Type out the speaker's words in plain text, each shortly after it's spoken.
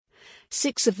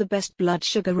6 of the best blood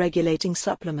sugar regulating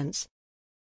supplements.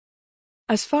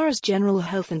 As far as general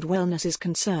health and wellness is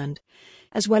concerned,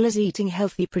 as well as eating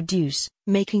healthy produce,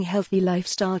 making healthy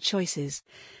lifestyle choices,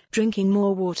 drinking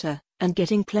more water, and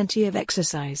getting plenty of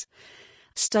exercise,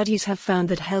 studies have found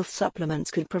that health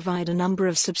supplements could provide a number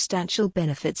of substantial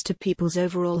benefits to people's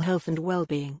overall health and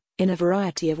well-being, in a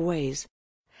variety of ways.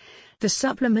 The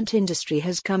supplement industry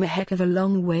has come a heck of a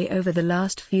long way over the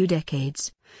last few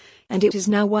decades, and it is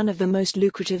now one of the most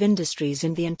lucrative industries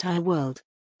in the entire world.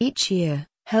 Each year,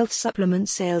 health supplement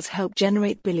sales help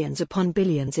generate billions upon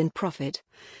billions in profit,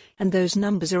 and those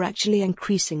numbers are actually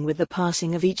increasing with the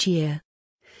passing of each year.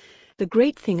 The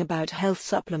great thing about health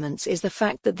supplements is the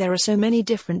fact that there are so many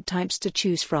different types to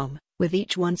choose from, with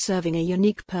each one serving a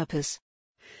unique purpose.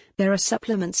 There are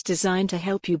supplements designed to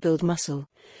help you build muscle.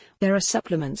 There are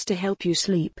supplements to help you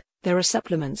sleep. There are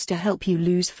supplements to help you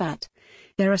lose fat.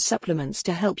 There are supplements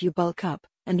to help you bulk up,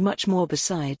 and much more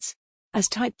besides. As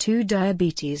type 2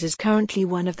 diabetes is currently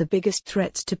one of the biggest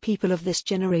threats to people of this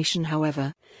generation,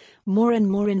 however, more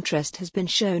and more interest has been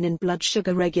shown in blood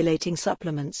sugar regulating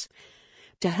supplements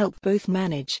to help both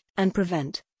manage and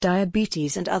prevent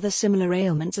diabetes and other similar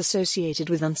ailments associated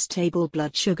with unstable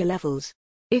blood sugar levels.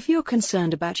 If you're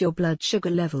concerned about your blood sugar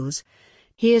levels,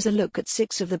 here's a look at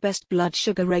 6 of the best blood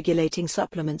sugar regulating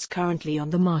supplements currently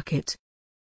on the market.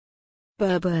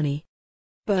 Berberni.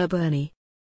 Berberni.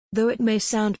 Though it may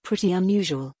sound pretty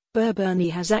unusual,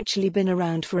 Berberni has actually been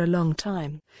around for a long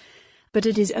time. But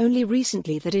it is only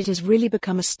recently that it has really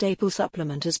become a staple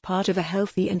supplement as part of a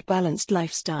healthy and balanced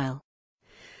lifestyle.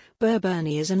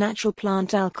 Berberni is a natural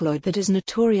plant alkaloid that is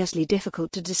notoriously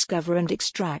difficult to discover and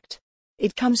extract.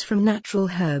 It comes from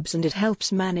natural herbs and it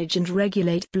helps manage and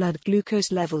regulate blood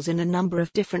glucose levels in a number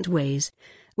of different ways,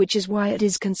 which is why it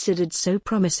is considered so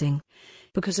promising,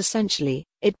 because essentially,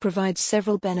 it provides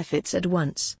several benefits at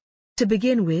once. To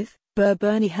begin with,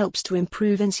 Berberni helps to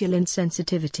improve insulin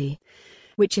sensitivity,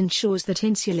 which ensures that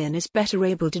insulin is better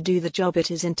able to do the job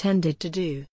it is intended to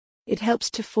do. It helps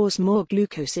to force more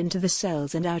glucose into the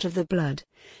cells and out of the blood.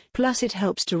 Plus it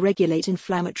helps to regulate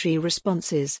inflammatory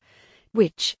responses,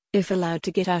 which, if allowed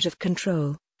to get out of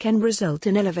control, can result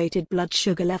in elevated blood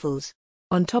sugar levels.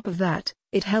 On top of that,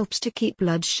 it helps to keep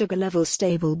blood sugar levels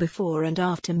stable before and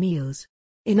after meals.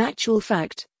 In actual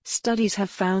fact, studies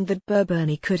have found that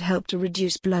Berberni could help to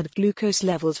reduce blood glucose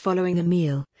levels following a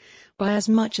meal by as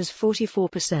much as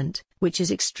 44%, which is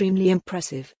extremely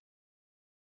impressive.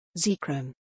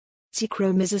 Zchrome.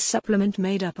 Zchrome is a supplement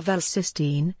made up of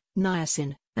L-cysteine,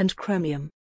 niacin, and chromium.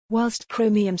 Whilst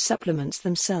chromium supplements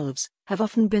themselves have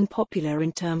often been popular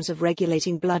in terms of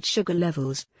regulating blood sugar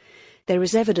levels, there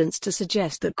is evidence to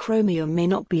suggest that chromium may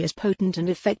not be as potent and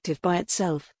effective by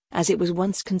itself as it was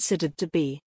once considered to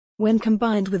be. When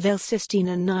combined with L-cysteine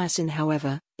and niacin,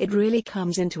 however, it really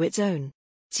comes into its own.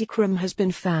 Zchrome has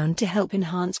been found to help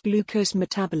enhance glucose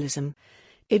metabolism.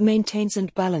 It maintains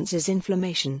and balances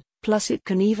inflammation, plus it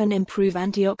can even improve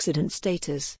antioxidant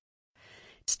status.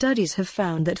 Studies have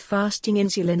found that fasting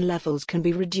insulin levels can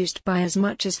be reduced by as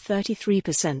much as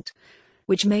 33%,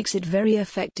 which makes it very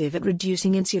effective at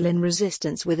reducing insulin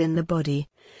resistance within the body,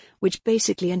 which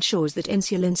basically ensures that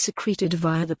insulin secreted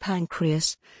via the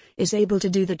pancreas is able to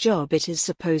do the job it is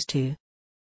supposed to.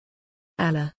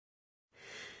 ALA.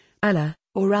 ALA,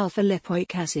 or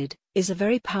alpha-lipoic acid, is a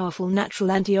very powerful natural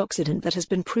antioxidant that has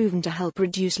been proven to help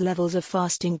reduce levels of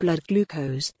fasting blood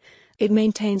glucose. It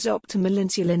maintains optimal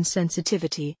insulin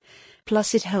sensitivity,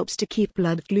 plus it helps to keep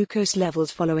blood glucose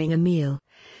levels following a meal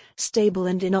stable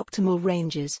and in optimal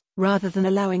ranges, rather than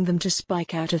allowing them to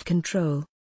spike out of control.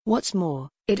 What's more,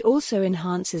 it also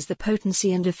enhances the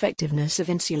potency and effectiveness of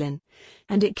insulin,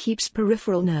 and it keeps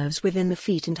peripheral nerves within the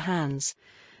feet and hands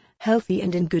healthy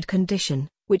and in good condition,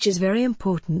 which is very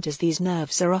important as these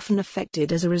nerves are often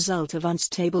affected as a result of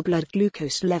unstable blood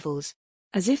glucose levels.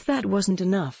 As if that wasn't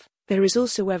enough, there is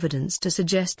also evidence to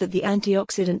suggest that the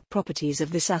antioxidant properties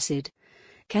of this acid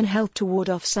can help to ward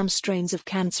off some strains of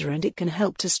cancer, and it can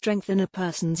help to strengthen a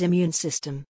person's immune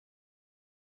system.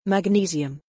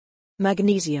 Magnesium.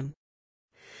 Magnesium.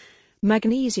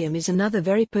 Magnesium is another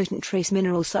very potent trace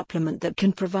mineral supplement that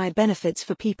can provide benefits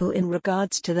for people in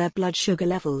regards to their blood sugar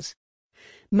levels.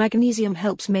 Magnesium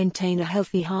helps maintain a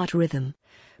healthy heart rhythm.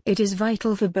 It is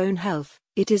vital for bone health,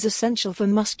 it is essential for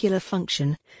muscular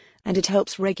function, and it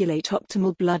helps regulate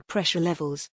optimal blood pressure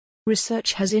levels.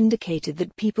 Research has indicated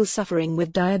that people suffering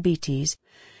with diabetes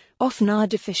often are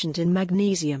deficient in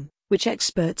magnesium, which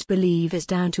experts believe is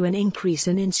down to an increase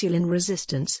in insulin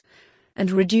resistance and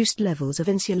reduced levels of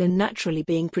insulin naturally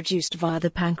being produced via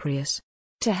the pancreas.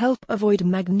 To help avoid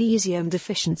magnesium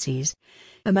deficiencies,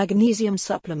 a magnesium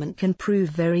supplement can prove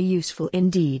very useful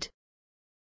indeed.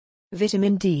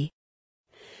 Vitamin D.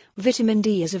 Vitamin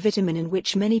D is a vitamin in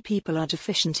which many people are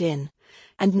deficient in,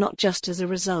 and not just as a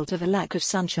result of a lack of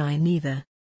sunshine either.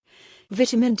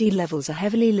 Vitamin D levels are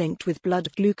heavily linked with blood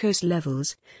glucose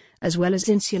levels, as well as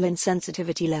insulin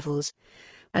sensitivity levels,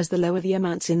 as the lower the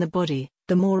amounts in the body,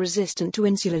 the more resistant to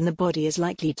insulin the body is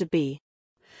likely to be.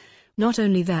 Not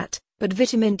only that, but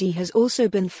vitamin D has also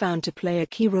been found to play a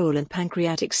key role in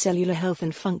pancreatic cellular health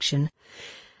and function,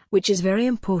 which is very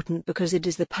important because it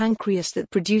is the pancreas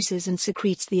that produces and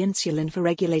secretes the insulin for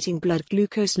regulating blood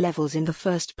glucose levels in the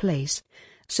first place.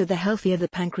 So the healthier the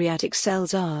pancreatic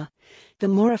cells are, the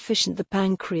more efficient the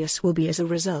pancreas will be as a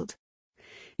result.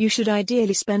 You should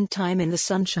ideally spend time in the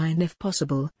sunshine if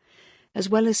possible, as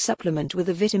well as supplement with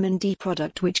a vitamin D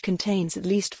product which contains at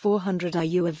least 400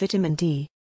 IU of vitamin D.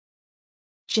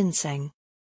 Ginseng.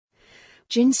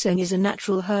 Ginseng is a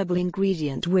natural herbal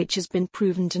ingredient which has been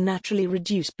proven to naturally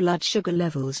reduce blood sugar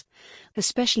levels,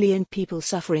 especially in people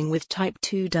suffering with type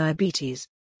 2 diabetes.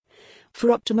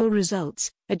 For optimal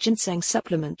results, a ginseng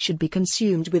supplement should be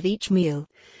consumed with each meal,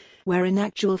 where in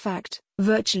actual fact,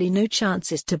 virtually no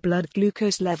chances to blood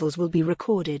glucose levels will be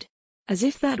recorded. As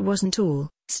if that wasn't all,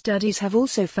 studies have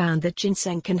also found that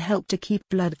ginseng can help to keep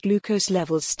blood glucose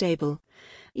levels stable,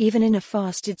 even in a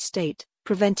fasted state,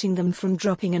 preventing them from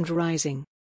dropping and rising.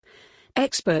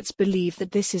 Experts believe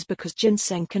that this is because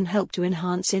ginseng can help to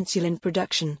enhance insulin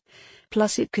production,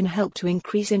 plus it can help to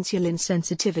increase insulin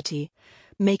sensitivity,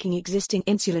 making existing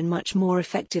insulin much more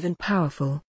effective and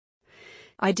powerful.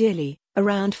 Ideally,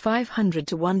 around 500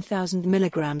 to 1000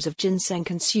 milligrams of ginseng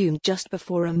consumed just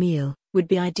before a meal would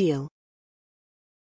be ideal.